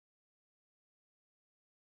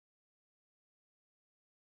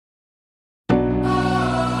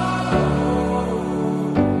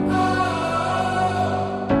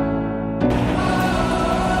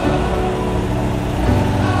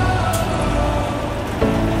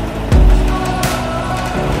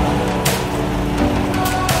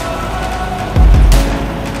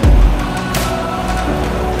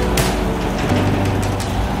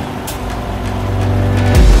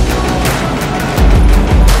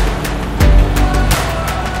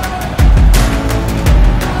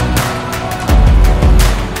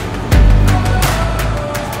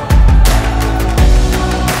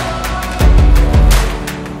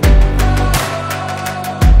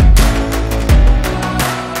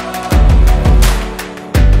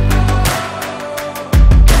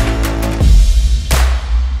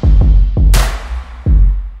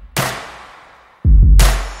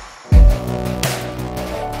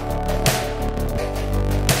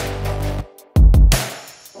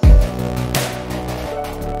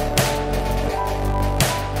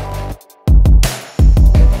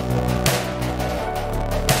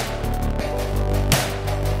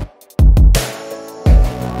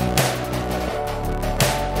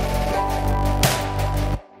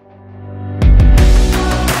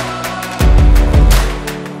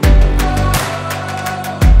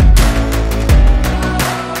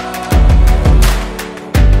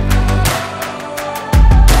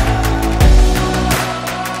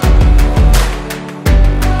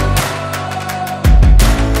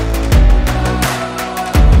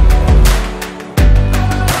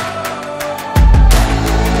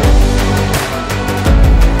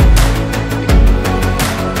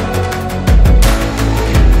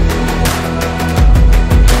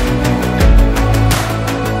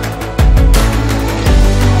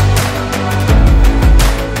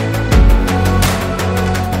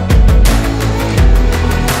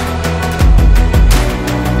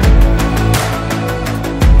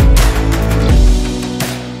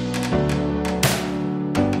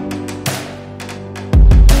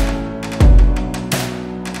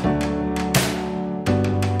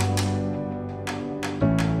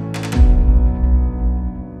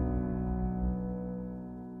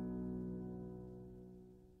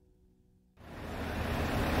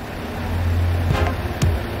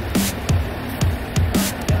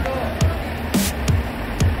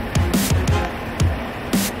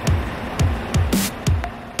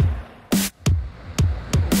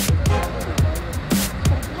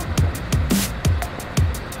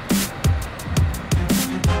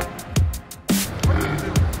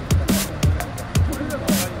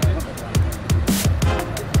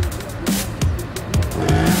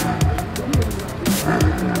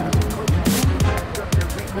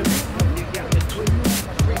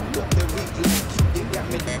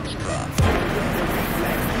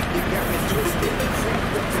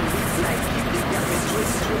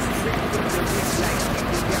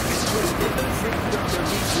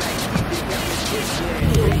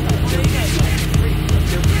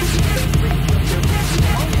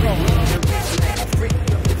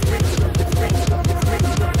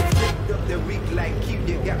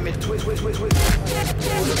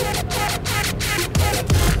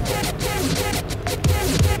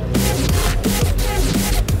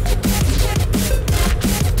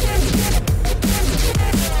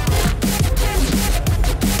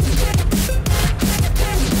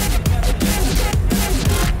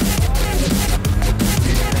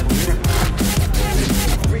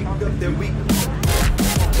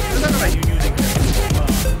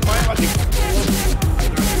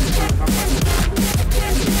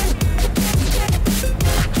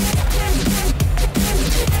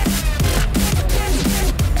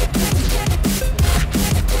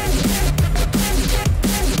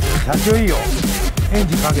長いいよ。エン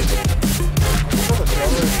ジンかけて。か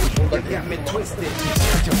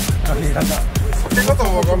け方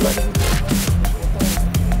もわかんない。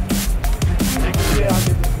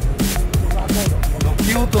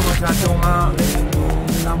RockyAutoの社長が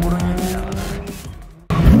ランボルギーニだからね。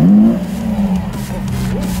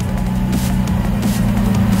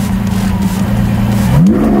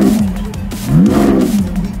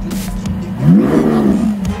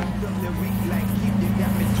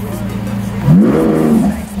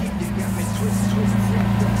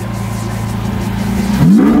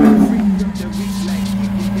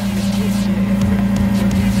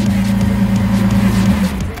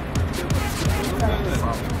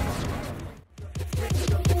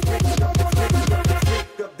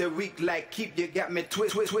Like keep you got me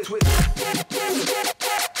twist.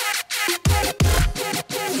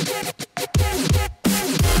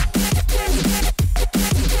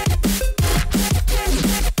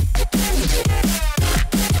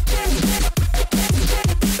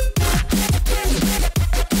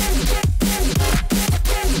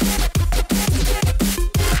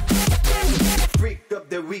 Freak up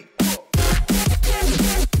the week.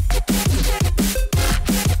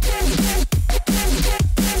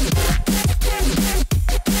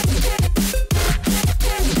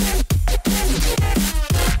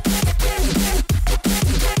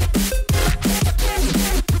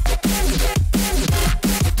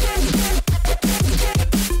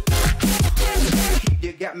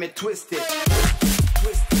 Got me twisted.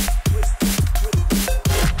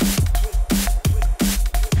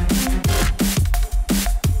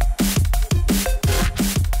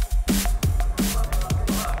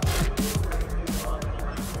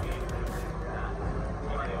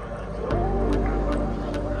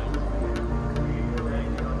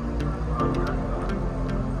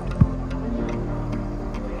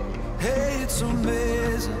 Hey, it's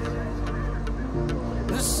amazing.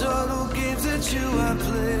 The subtle games that you are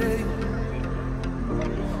playing,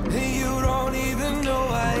 and you don't even know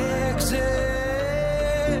I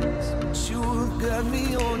exist. But you have got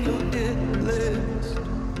me on your hit list.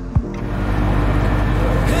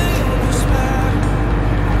 Hey, you're smile,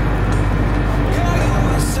 yeah,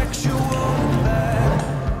 you're a sexual bad,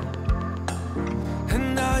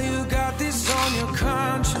 and now you got this on your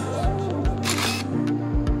conscience,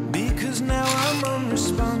 because now I'm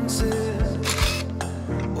unresponsive.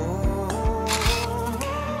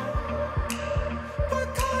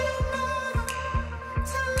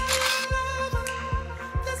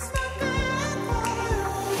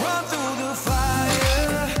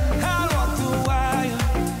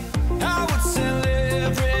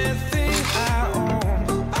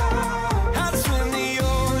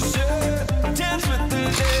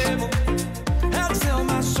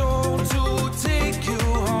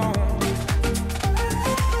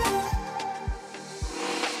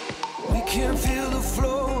 Can't feel the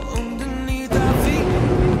floor underneath our feet.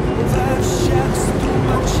 Five shots through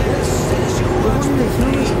my chest as you watch me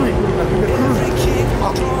bleed. Every kick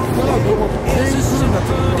drop is a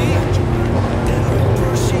symphony. Every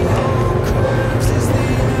brush in your curves is the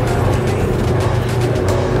melody.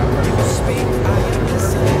 You speak, I am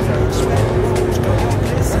listening. Sweat rolls, go on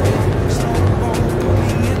listening. Slow mo,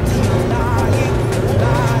 going into the light.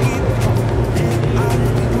 And I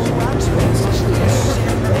don't know what to miss.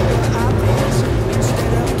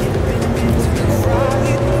 Instead of giving into the fry.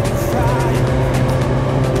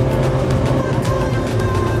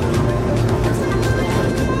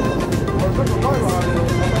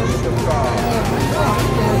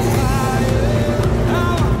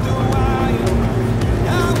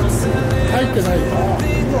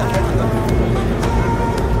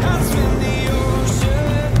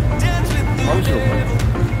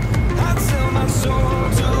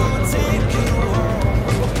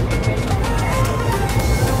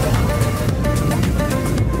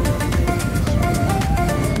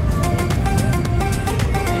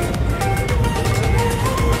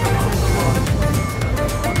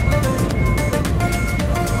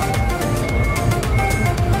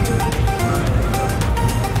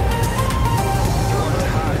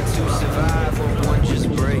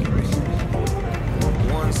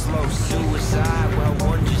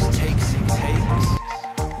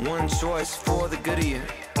 Choice for the good of you,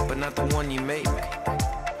 but not the one you make.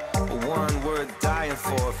 One worth dying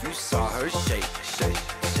for if you saw her shake.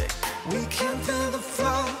 We can feel the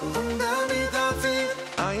flow underneath our feet.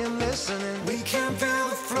 I am listening. We can feel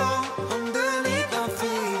the flow underneath our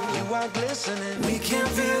feet. You are glistening. We can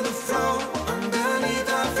feel the flow underneath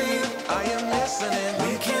our feet. I am listening.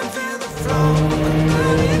 We can feel the flow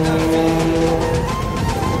underneath our feet.